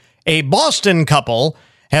excuse, a Boston couple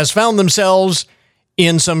has found themselves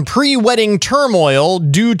in some pre-wedding turmoil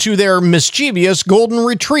due to their mischievous golden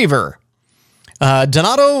retriever.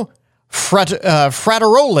 Donato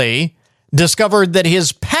Frateroli discovered that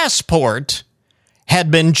his passport had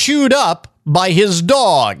been chewed up by his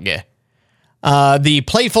dog. The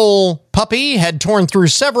playful puppy had torn through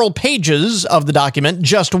several pages of the document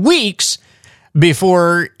just weeks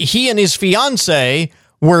before he and his fiancée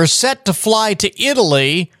were set to fly to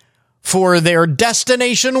Italy for their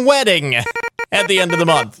destination wedding at the end of the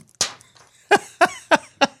month.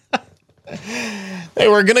 They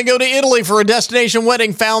were going to go to Italy for a destination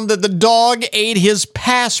wedding, found that the dog ate his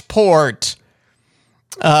passport.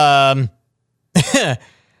 To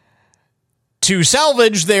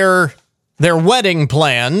salvage their wedding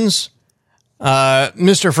plans,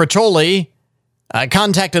 Mr. Frattoli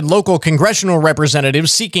contacted local congressional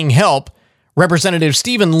representatives seeking help. Representative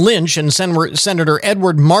Stephen Lynch and Senator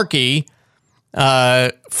Edward Markey,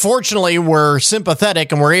 fortunately, were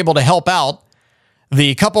sympathetic and were able to help out.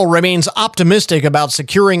 The couple remains optimistic about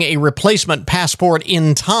securing a replacement passport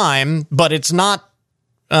in time, but it's not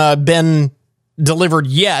been delivered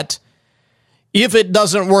yet. If it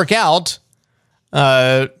doesn't work out,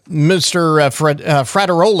 Mr.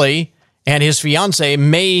 Frattoli and his fiancée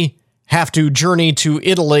may have to journey to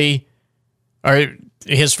Italy, or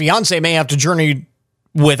his fiancée may have to journey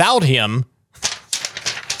without him,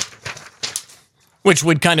 which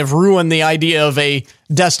would kind of ruin the idea of a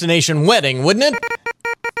destination wedding, wouldn't it?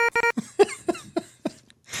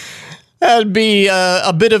 That'd be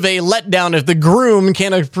a bit of a letdown if the groom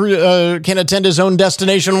can attend his own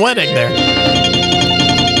destination wedding there.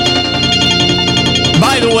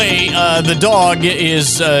 By the way, the dog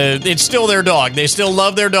is, it's still their dog. They still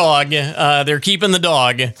love their dog. They're keeping the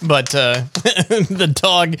dog, but the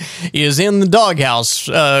dog is in the doghouse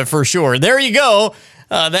for sure. There you go.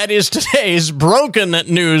 That is today's Broken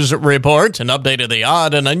News Report, an update of the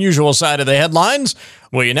odd and unusual side of the headlines.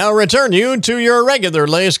 We now return you to your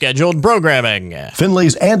regularly scheduled programming.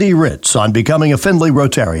 Findlay's Andy Ritz on becoming a Findlay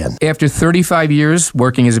Rotarian. After 35 years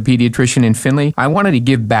working as a pediatrician in Findlay, I wanted to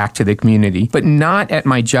give back to the community, but not at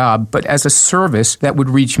my job, but as a service that would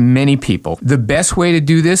reach many people. The best way to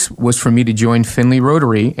do this was for me to join Findlay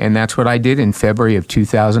Rotary, and that's what I did in February of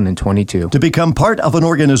 2022. To become part of an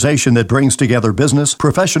organization that brings together business,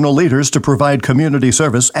 professional leaders to provide community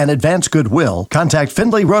service and advance goodwill, contact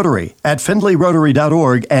Findlay Rotary at findlayrotary.org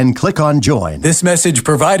and click on Join. This message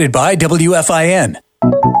provided by WFIN.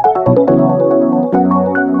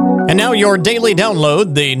 And now your daily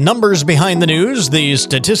download, the numbers behind the news, the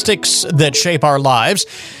statistics that shape our lives.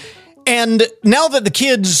 And now that the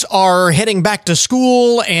kids are heading back to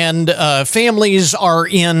school and families are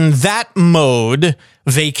in that mode,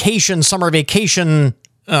 summer vacation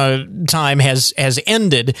time has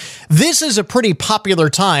ended, this is a pretty popular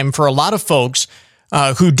time for a lot of folks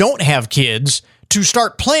who don't have kids to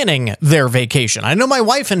start planning their vacation. I know my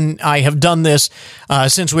wife and I have done this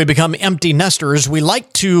since we become empty nesters. We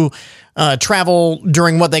like to travel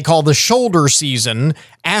during what they call the shoulder season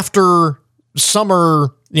after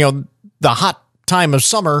summer, the hot time of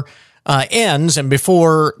summer ends and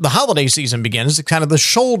before the holiday season begins. It's kind of the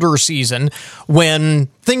shoulder season when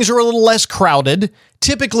things are a little less crowded.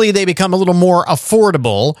 Typically, they become a little more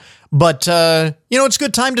affordable, but, it's a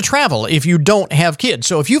good time to travel if you don't have kids.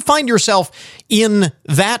 So if you find yourself in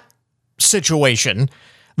that situation,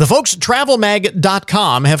 the folks at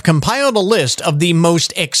TravelMag.com have compiled a list of the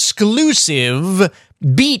most exclusive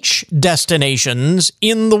beach destinations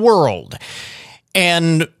in the world.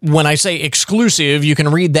 And when I say exclusive, you can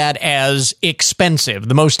read that as expensive,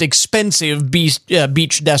 the most expensive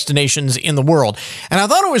beach destinations in the world. And I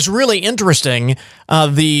thought it was really interesting,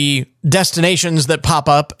 the destinations that pop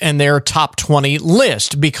up in their top 20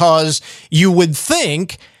 list, because you would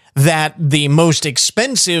think that the most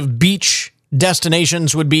expensive beach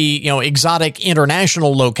destinations would be, exotic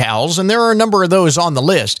international locales, and there are a number of those on the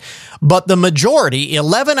list. But the majority,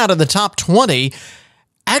 11 out of the top 20,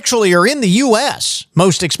 actually are in the U.S.,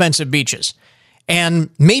 most expensive beaches.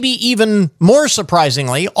 And maybe even more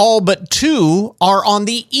surprisingly, all but 2 are on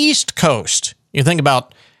the East Coast. You think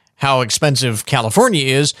about how expensive California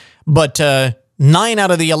is, but 9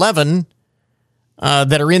 out of the 11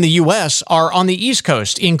 that are in the U.S. are on the East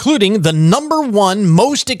Coast, including the number 1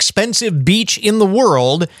 most expensive beach in the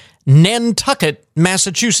world, Nantucket,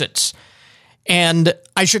 Massachusetts. And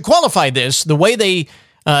I should qualify this, the way they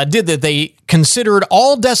did that, they considered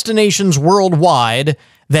all destinations worldwide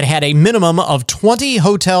that had a minimum of 20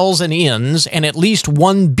 hotels and inns and at least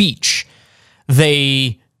 1 beach.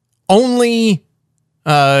 They only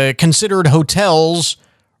considered hotels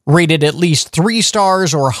rated at least 3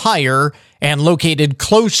 stars or higher and located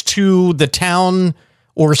close to the town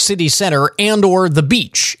or city center and or the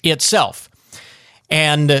beach itself.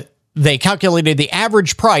 And they calculated the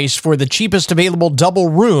average price for the cheapest available double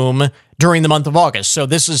room during the month of August. So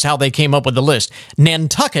this is how they came up with the list.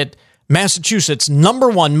 Nantucket, Massachusetts, number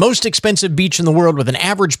 1 most expensive beach in the world with an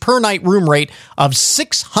average per night room rate of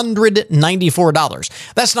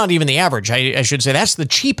 $694. That's not even the average. I should say that's the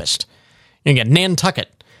cheapest. Again,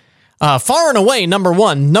 Nantucket. Far and away, number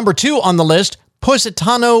 1. Number 2 on the list,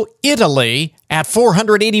 Positano, Italy at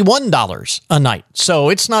 $481 a night. So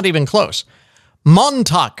it's not even close.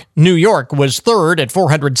 Montauk, New York was 3rd at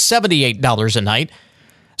 $478 a night.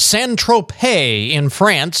 Saint-Tropez in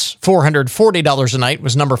France, $440 a night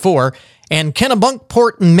was number 4. And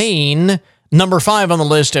Kennebunkport, Maine, number 5 on the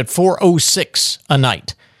list at $406 a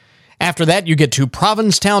night. After that, you get to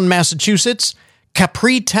Provincetown, Massachusetts,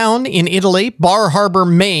 Capritown in Italy, Bar Harbor,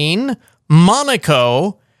 Maine,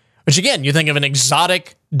 Monaco, which again, you think of an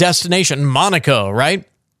exotic destination, Monaco, right?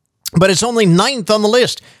 But it's only 9th on the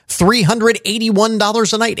list,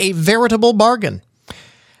 $381 a night, a veritable bargain.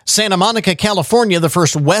 Santa Monica, California, the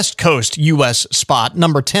first West Coast U.S. spot,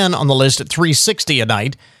 number 10 on the list at $360 a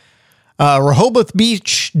night. Rehoboth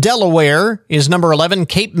Beach, Delaware is number 11.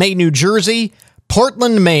 Cape May, New Jersey.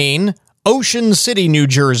 Portland, Maine. Ocean City, New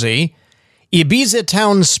Jersey. Ibiza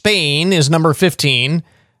Town, Spain is number 15.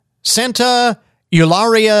 Santa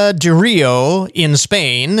Eulalia de Rio in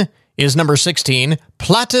Spain is number 16.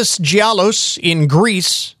 Platus Giallos in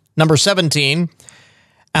Greece, number 17.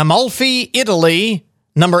 Amalfi, Italy,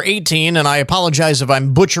 number 18. And I apologize if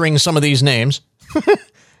I'm butchering some of these names.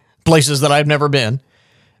 Places that I've never been.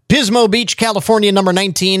 Pismo Beach, California, number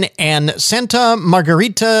 19, and Santa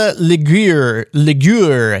Margherita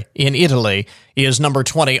Ligure in Italy is number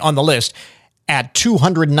 20 on the list at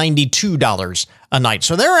 $292 a night.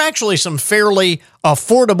 So there are actually some fairly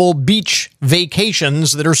affordable beach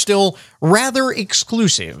vacations that are still rather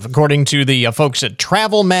exclusive, according to the folks at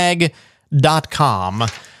travelmag.com,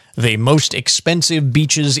 the most expensive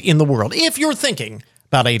beaches in the world, if you're thinking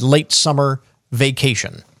about a late summer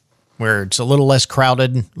vacation, where it's a little less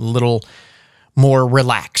crowded, a little more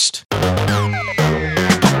relaxed.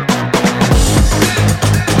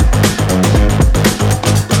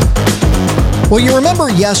 Well, you remember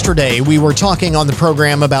yesterday we were talking on the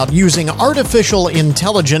program about using artificial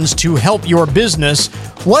intelligence to help your business.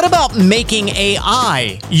 What about making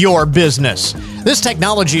AI your business? This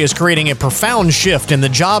technology is creating a profound shift in the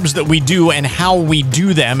jobs that we do and how we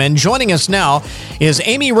do them. And joining us now is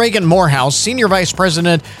Amy Reagan-Morehouse, Senior Vice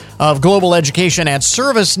President of Global Education at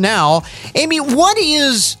ServiceNow. Amy, what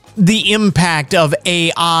is the impact of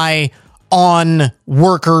AI on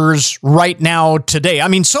workers right now today? I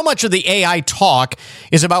mean, so much of the AI talk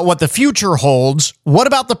is about what the future holds. What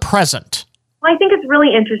about the present? Well, I think it's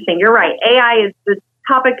really interesting. You're right. AI is the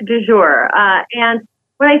topic du jour. And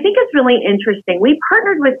what I think is really interesting, we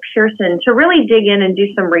partnered with Pearson to really dig in and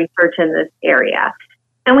do some research in this area.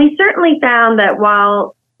 And we certainly found that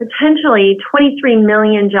while potentially 23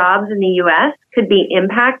 million jobs in the U.S. could be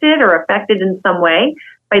impacted or affected in some way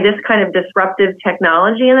by this kind of disruptive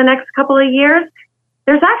technology in the next couple of years,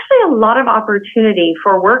 there's actually a lot of opportunity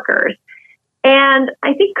for workers. And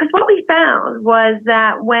I think because what we found was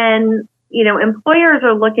that when, employers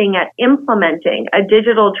are looking at implementing a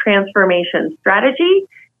digital transformation strategy,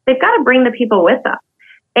 they've got to bring the people with them.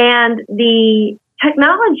 And the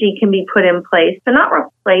technology can be put in place to not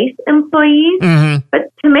replace employees,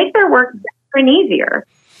 but to make their work better and easier.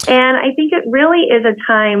 And I think it really is a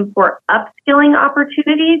time for upskilling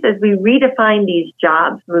opportunities as we redefine these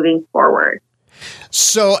jobs moving forward.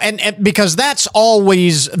 So, and because that's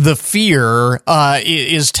always the fear,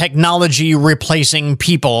 is technology replacing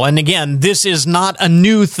people. And again, this is not a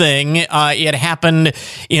new thing. It happened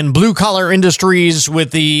in blue-collar industries with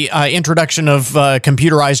the introduction of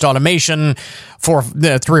computerized automation for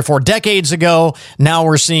 3 or 4 decades ago. Now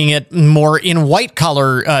we're seeing it more in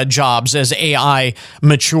white-collar jobs as AI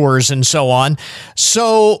matures and so on.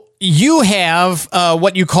 So you have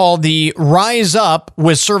what you call the Rise Up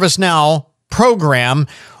with ServiceNow program.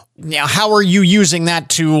 Now, how are you using that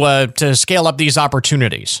to scale up these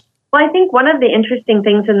opportunities? Well, I think one of the interesting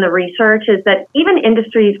things in the research is that even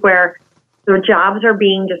industries where the jobs are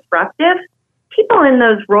being disruptive, people in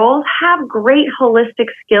those roles have great holistic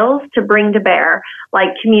skills to bring to bear, like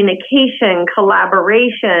communication,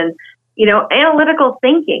 collaboration, analytical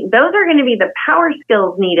thinking. Those are going to be the power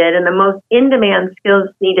skills needed and the most in-demand skills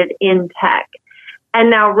needed in tech. And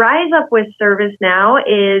now Rise Up with ServiceNow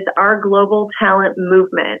is our global talent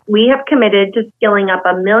movement. We have committed to skilling up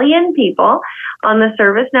 1 million people on the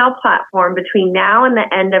ServiceNow platform between now and the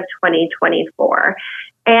end of 2024.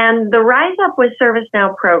 And the Rise Up with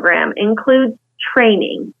ServiceNow program includes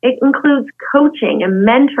training. It includes coaching and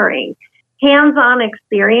mentoring, hands-on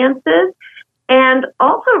experiences, and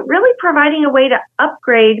also really providing a way to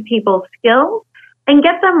upgrade people's skills and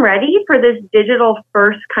get them ready for this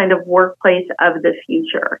digital-first kind of workplace of the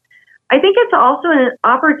future. I think it's also an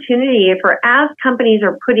opportunity for, as companies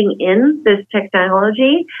are putting in this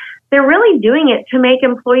technology, they're really doing it to make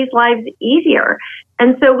employees' lives easier.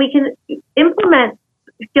 And so we can implement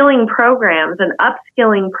skilling programs and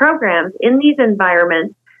upskilling programs in these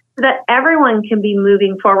environments so that everyone can be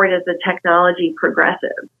moving forward as the technology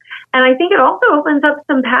progresses. And I think it also opens up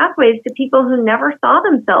some pathways to people who never saw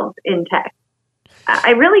themselves in tech.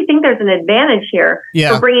 I really think there's an advantage here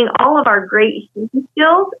for bringing all of our great human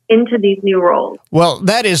skills into these new roles. Well,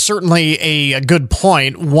 that is certainly a good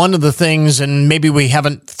point. One of the things, and maybe we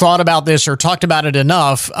haven't thought about this or talked about it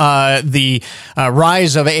enough, the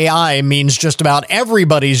rise of AI means just about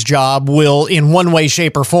everybody's job will, in one way,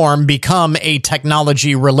 shape, or form, become a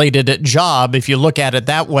technology-related job, if you look at it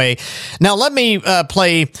that way. Now, let me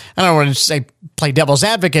play, I don't want to say play devil's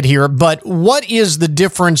advocate here, but what is the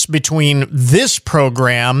difference between this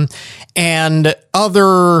program and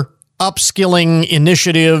other upskilling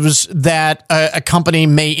initiatives that a company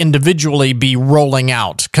may individually be rolling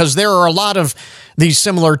out? Because there are a lot of these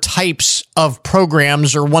similar types of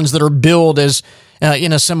programs or ones that are billed as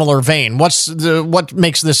in a similar vein. What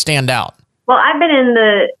makes this stand out? Well, I've been in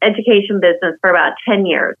the education business for about 10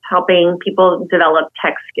 years, helping people develop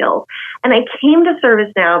tech skills. And I came to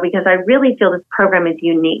ServiceNow because I really feel this program is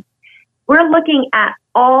unique. We're looking at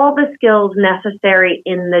all the skills necessary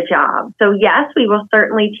in the job. So yes, we will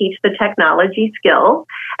certainly teach the technology skills,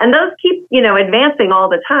 and those keep, advancing all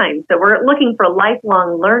the time. So we're looking for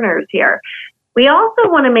lifelong learners here. We also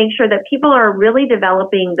want to make sure that people are really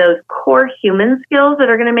developing those core human skills that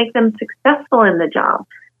are going to make them successful in the job.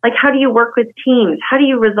 Like, how do you work with teams? How do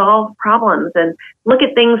you resolve problems and look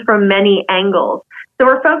at things from many angles? So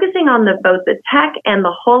we're focusing on both the tech and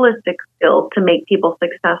the holistic skills to make people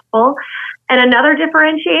successful. And another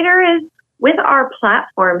differentiator is with our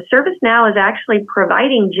platform, ServiceNow is actually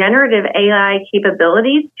providing generative AI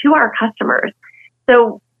capabilities to our customers.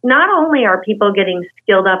 So not only are people getting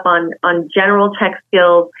skilled up on general tech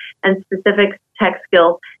skills and specific tech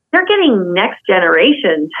skills, they're getting next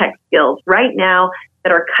generation tech skills right now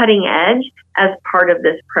that are cutting edge as part of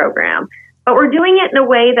this program. But we're doing it in a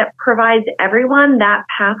way that provides everyone that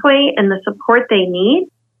pathway and the support they need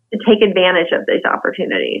to take advantage of these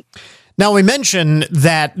opportunities. Now, we mentioned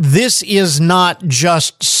that this is not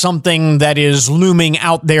just something that is looming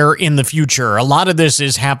out there in the future. A lot of this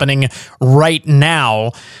is happening right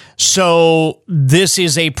now. So this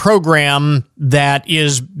is a program that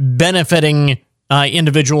is benefiting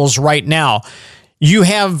individuals right now. You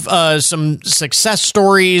have some success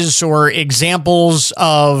stories or examples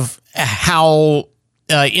of how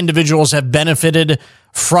individuals have benefited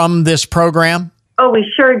from this program? Oh, we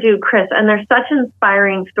sure do, Chris. And they're such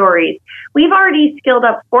inspiring stories. We've already skilled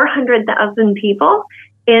up 400,000 people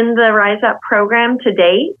in the Rise Up program to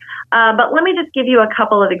date. But let me just give you a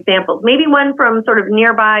couple of examples. Maybe one from sort of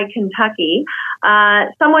nearby Kentucky.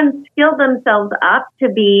 Someone skilled themselves up to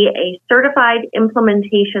be a certified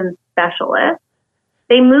implementation specialist.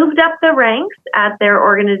 They moved up the ranks at their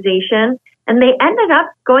organization, and they ended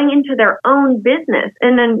up going into their own business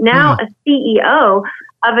and then now a CEO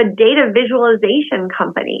of a data visualization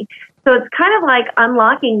company. So it's kind of like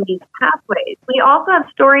unlocking these pathways. We also have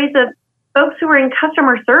stories of folks who were in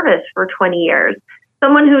customer service for 20 years,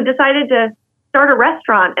 someone who decided to start a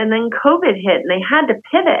restaurant and then COVID hit and they had to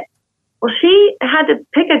pivot. Well, she had to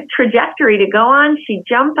pick a trajectory to go on. She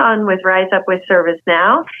jumped on with Rise Up with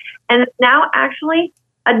ServiceNow and is now actually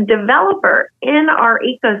a developer in our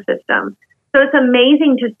ecosystem. So it's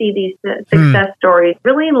amazing to see these success stories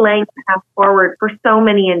really laying the path forward for so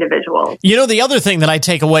many individuals. You know, the other thing that I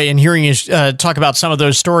take away in hearing you talk about some of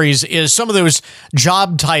those stories is some of those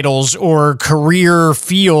job titles or career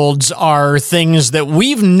fields are things that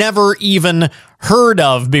we've never even heard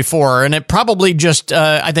of before. And it probably just,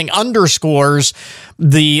 I think, underscores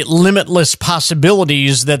the limitless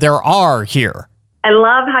possibilities that there are here. I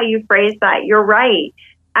love how you phrase that. You're right.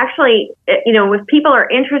 Actually, if people are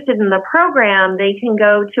interested in the program, they can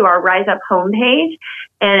go to our Rise Up homepage,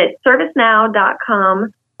 and it's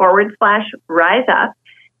servicenow.com/Rise Up.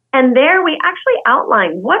 And there we actually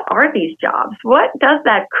outline what are these jobs? What does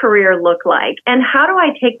that career look like? And how do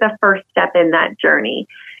I take the first step in that journey?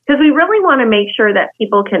 Because we really want to make sure that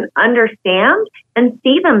people can understand and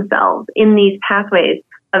see themselves in these pathways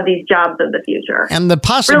of these jobs of the future. And the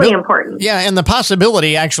possibility, really important. Yeah, and the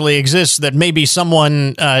possibility actually exists that maybe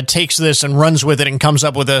someone takes this and runs with it and comes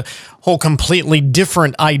up with a whole completely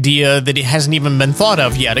different idea that it hasn't even been thought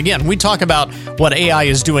of yet. Again, we talk about what AI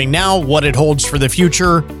is doing now, what it holds for the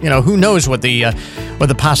future. Who knows what the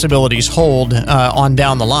possibilities hold on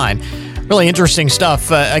down the line. Really interesting stuff.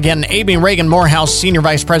 Again, Amy Reagan-Morehouse, Senior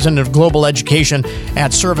Vice President of Global Education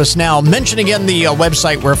at ServiceNow. Mention again the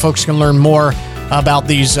website where folks can learn more about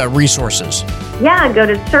these resources. Yeah, go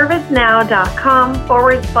to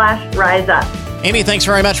servicenow.com/Rise Up. Amy, thanks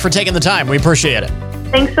very much for taking the time. We appreciate it.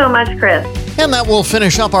 Thanks so much, Chris. And that will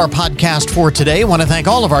finish up our podcast for today. I want to thank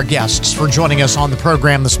all of our guests for joining us on the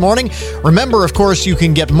program this morning. Remember, of course, you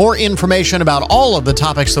can get more information about all of the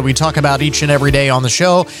topics that we talk about each and every day on the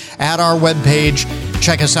show at our webpage.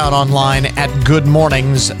 Check us out online at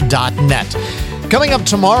goodmornings.net. Coming up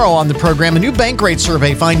tomorrow on the program, a new bank rate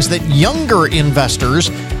survey finds that younger investors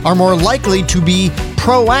are more likely to be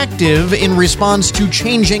proactive in response to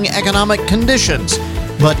changing economic conditions.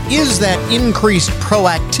 But is that increased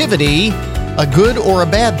proactivity a good or a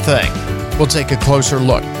bad thing? We'll take a closer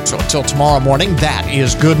look. So until tomorrow morning, that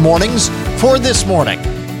is Good Mornings for this morning.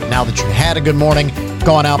 Now that you've had a good morning,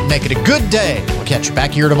 go on out and make it a good day. We'll catch you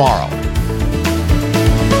back here tomorrow.